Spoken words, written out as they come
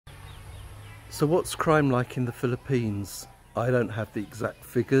So what's crime like in the Philippines? I don't have the exact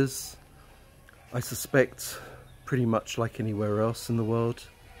figures. I suspect pretty much like anywhere else in the world.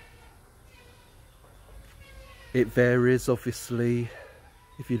 It varies, obviously,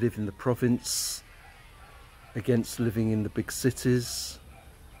 if you live in the province against living in the big cities,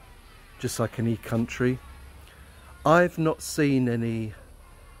 just like any country. I've not seen any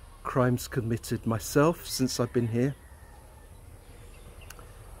crimes committed myself since I've been here,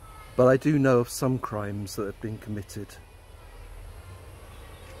 but I do know of some crimes that have been committed.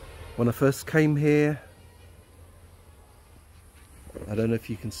 When I first came here, I don't know if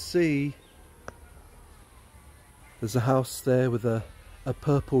you can see, there's a house there with a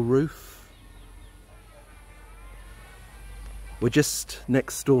purple roof. We're just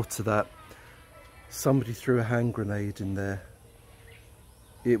next door to that. Somebody threw a hand grenade in there.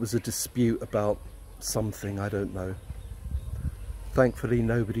 It was a dispute about something, I don't know. Thankfully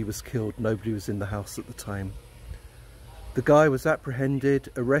nobody was killed, nobody was in the house at the time. The guy was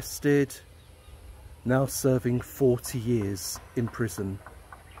apprehended, arrested, now serving 40 years in prison.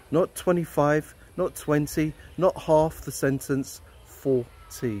 Not 25, not 20, not half the sentence,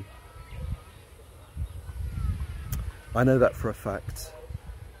 40. I know that for a fact.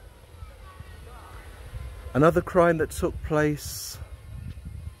 Another crime that took place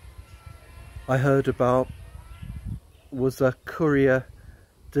I heard about was a courier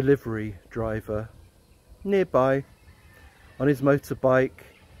delivery driver nearby. On his motorbike,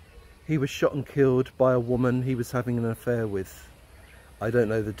 he was shot and killed by a woman he was having an affair with. I don't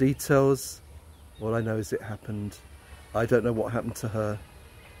know the details. All I know is it happened. I don't know what happened to her.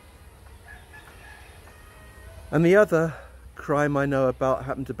 And the other crime I know about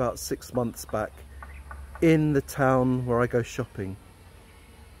happened about 6 months back in the town where I go shopping.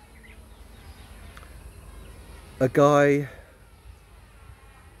 A guy,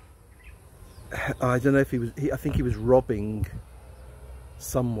 I don't know if I think he was robbing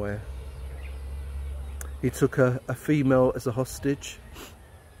somewhere. He took a female as a hostage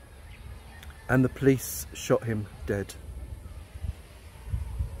and the police shot him dead.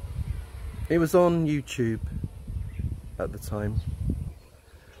 It was on YouTube at the time.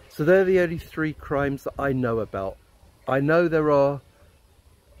 So they're the only 3 crimes that I know about. I know there are,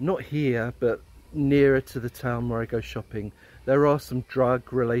 not here, but nearer to the town where I go shopping, there are some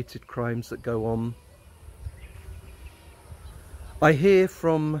drug related crimes that go on. I hear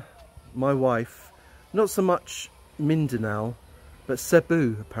from my wife, not so much Mindanao, but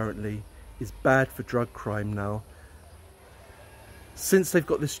Cebu apparently is bad for drug crime now. Since they've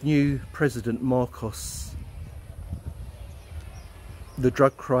got this new president, Marcos, the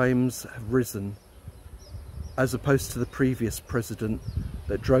drug crimes have risen, as opposed to the previous president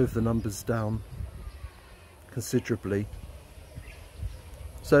that drove the numbers down considerably.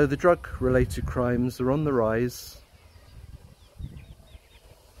 So the drug related crimes are on the rise.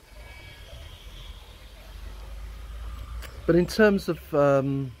 But in terms of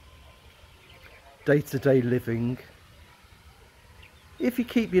day-to-day living, if you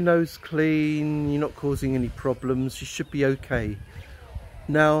keep your nose clean, you're not causing any problems, you should be okay.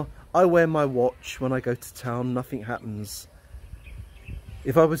 Now, I wear my watch when I go to town, nothing happens.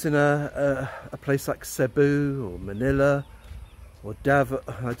 If I was in a place like Cebu or Manila or Davao,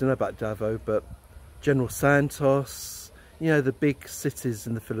 I don't know about Davao, but General Santos, you know, the big cities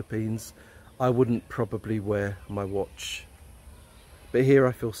in the Philippines, I wouldn't probably wear my watch. But here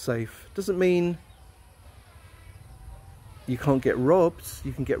I feel safe. Doesn't mean you can't get robbed.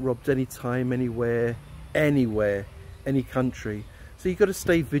 You can get robbed anytime, anywhere, any country. So you've got to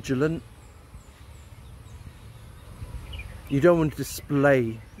stay vigilant. You don't want to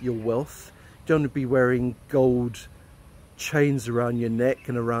display your wealth. You don't want to be wearing gold chains around your neck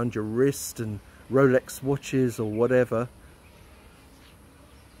and around your wrist and Rolex watches or whatever,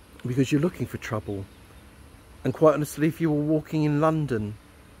 because you're looking for trouble. And quite honestly, if you were walking in London,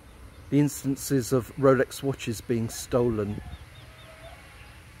 the instances of Rolex watches being stolen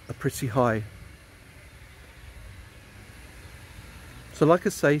are pretty high. So like I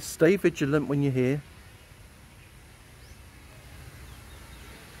say, stay vigilant when you're here.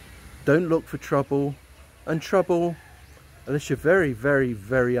 Don't look for trouble, and trouble, unless you're very, very,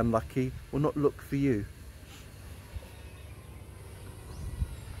 very unlucky, will not look for you.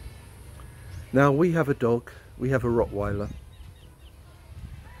 Now we have a dog, we have a Rottweiler.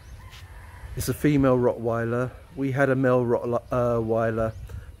 It's a female Rottweiler. We had a male Rottweiler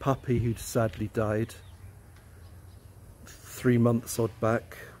puppy who sadly died 3 months odd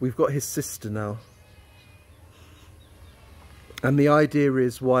back. We've got his sister now. And the idea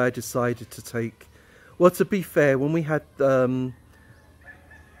is why I decided to take, well, to be fair, when we had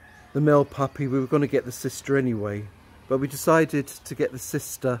the male puppy. We were going to get the sister anyway, but we decided to get the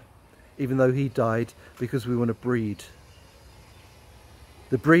sister even though he died because we want to breed.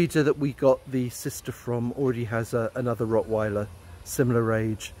 The breeder that we got the sister from already has another Rottweiler similar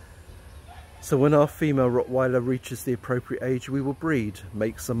age, so when our female Rottweiler reaches the appropriate age we will breed,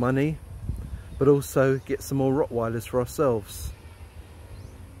 make some money, but also get some more Rottweilers for ourselves.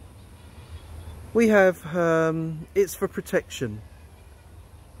 We have, it's for protection.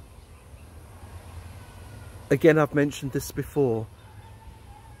 Again, I've mentioned this before.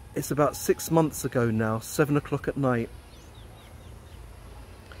 It's about 6 months ago now, 7 o'clock at night.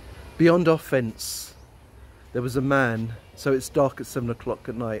 Beyond our fence, there was a man, so it's dark at 7 o'clock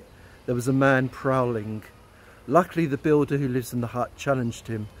at night. There was a man prowling. Luckily, the builder who lives in the hut challenged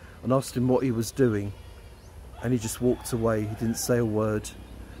him and asked him what he was doing. And he just walked away, he didn't say a word.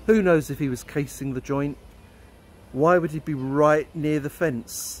 Who knows if he was casing the joint? Why would he be right near the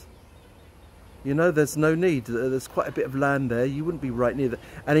fence? You know, there's no need. There's quite a bit of land there. You wouldn't be right near that.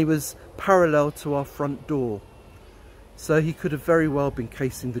 And he was parallel to our front door. So he could have very well been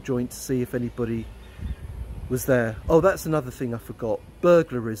casing the joint to see if anybody was there. Oh, that's another thing I forgot.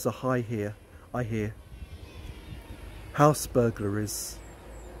 Burglaries are high here, I hear. House burglaries.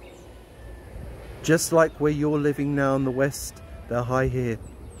 Just like where you're living now in the West, they're high here.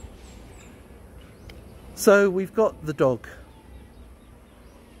 So we've got the dog.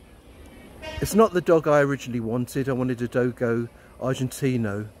 It's not the dog I originally wanted. I wanted a Dogo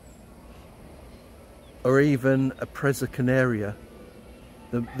Argentino, or even a Presa Canaria,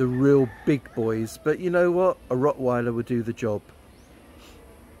 the real big boys. But you know what? A Rottweiler would do the job.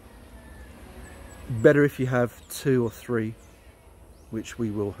 Better if you have 2 or 3, which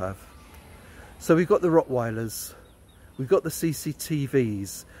we will have. So we've got the Rottweilers, we've got the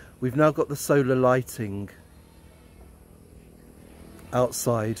CCTVs, we've now got the solar lighting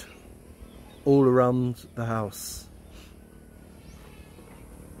outside, all around the house.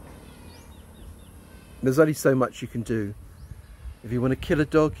 There's only so much you can do. If you want to kill a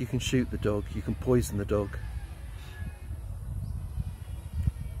dog, you can shoot the dog, you can poison the dog.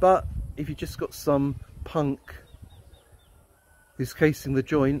 But if you just got some punk who's casing the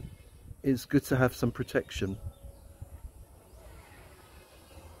joint, it's good to have some protection.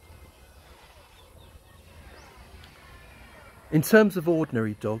 In terms of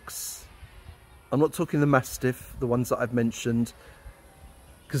ordinary dogs, I'm not talking the Mastiff, the ones that I've mentioned,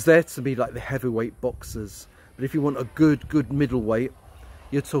 because they're to me like the heavyweight boxers. But if you want a good middleweight,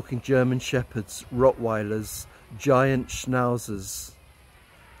 you're talking German Shepherds, Rottweilers, giant Schnauzers,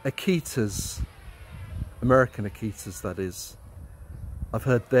 Akitas, American Akitas that is. I've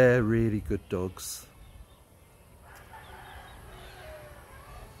heard they're really good dogs.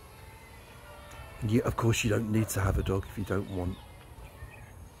 Of course you don't need to have a dog if you don't want.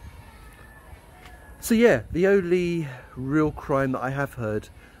 So yeah, the only real crime that I have heard,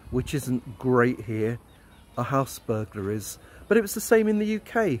 which isn't great here, are house burglaries. But it was the same in the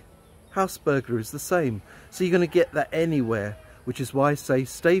UK. House burglaries, the same. So you're going to get that anywhere, which is why I say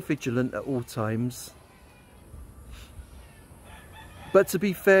stay vigilant at all times. But to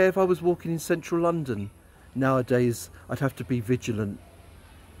be fair, if I was walking in central London nowadays, I'd have to be vigilant.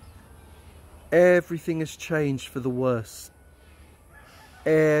 Everything has changed for the worse.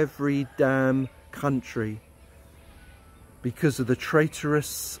 Every damn country. Because of the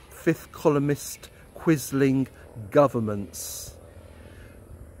traitorous fifth columnist quisling governments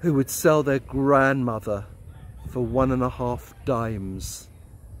who would sell their grandmother for 1.5 dimes.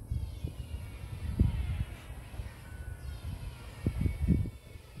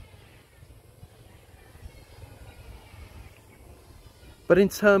 But in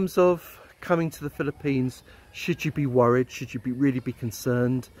terms of coming to the Philippines, should you be worried? Should you really be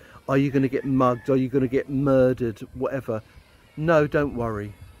concerned? Are you going to get mugged? Are you going to get murdered? Whatever. No, don't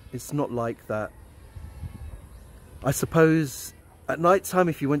worry. It's not like that. I suppose at night time,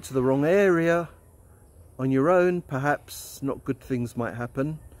 if you went to the wrong area on your own, perhaps not good things might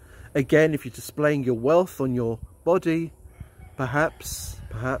happen. Again, if you're displaying your wealth on your body, perhaps,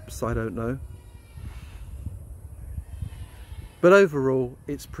 I don't know. But overall,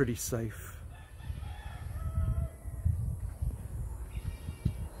 it's pretty safe.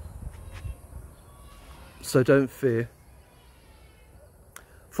 So don't fear.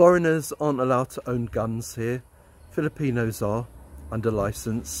 Foreigners aren't allowed to own guns here. Filipinos are, under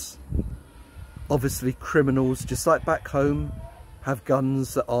license. Obviously criminals, just like back home, have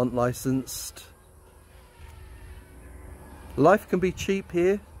guns that aren't licensed. Life can be cheap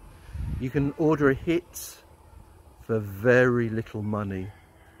here. You can order a hit for very little money.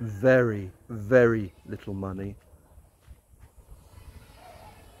 Very, very little money.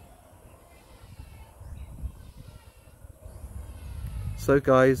 So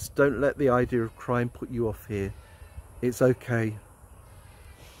guys, don't let the idea of crime put you off here. It's okay.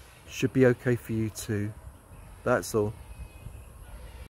 Should be okay for you too. That's all.